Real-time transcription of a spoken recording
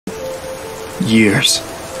years,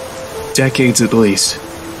 decades at least,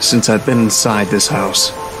 since I've been inside this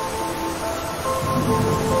house.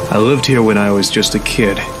 I lived here when I was just a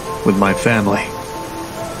kid, with my family.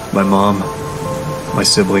 My mom, my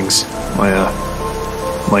siblings,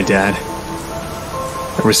 my dad.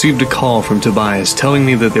 I received a call from Tobias telling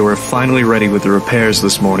me that they were finally ready with the repairs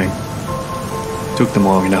this morning. Took them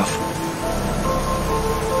long enough.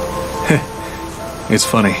 It's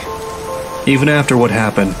funny. Even after what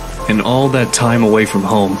happened, and all that time away from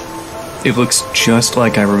home, it looks just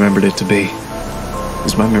like I remembered it to be.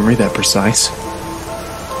 Is my memory that precise?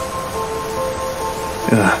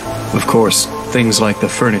 Of course, things like the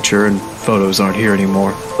furniture and photos aren't here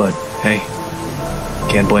anymore, but hey,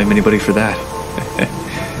 can't blame anybody for that.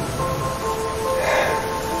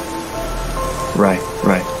 Right.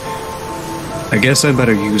 I guess I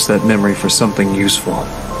better use that memory for something useful.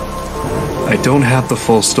 I don't have the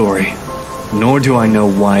full story, nor do I know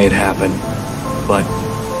why it happened, but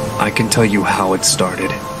I can tell you how it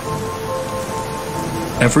started.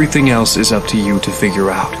 Everything else is up to you to figure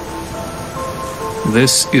out.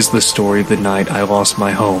 This is the story of the night I lost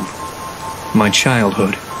my home, my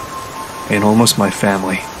childhood, and almost my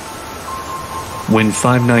family. When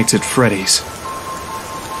Five Nights at Freddy's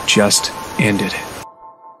just ended.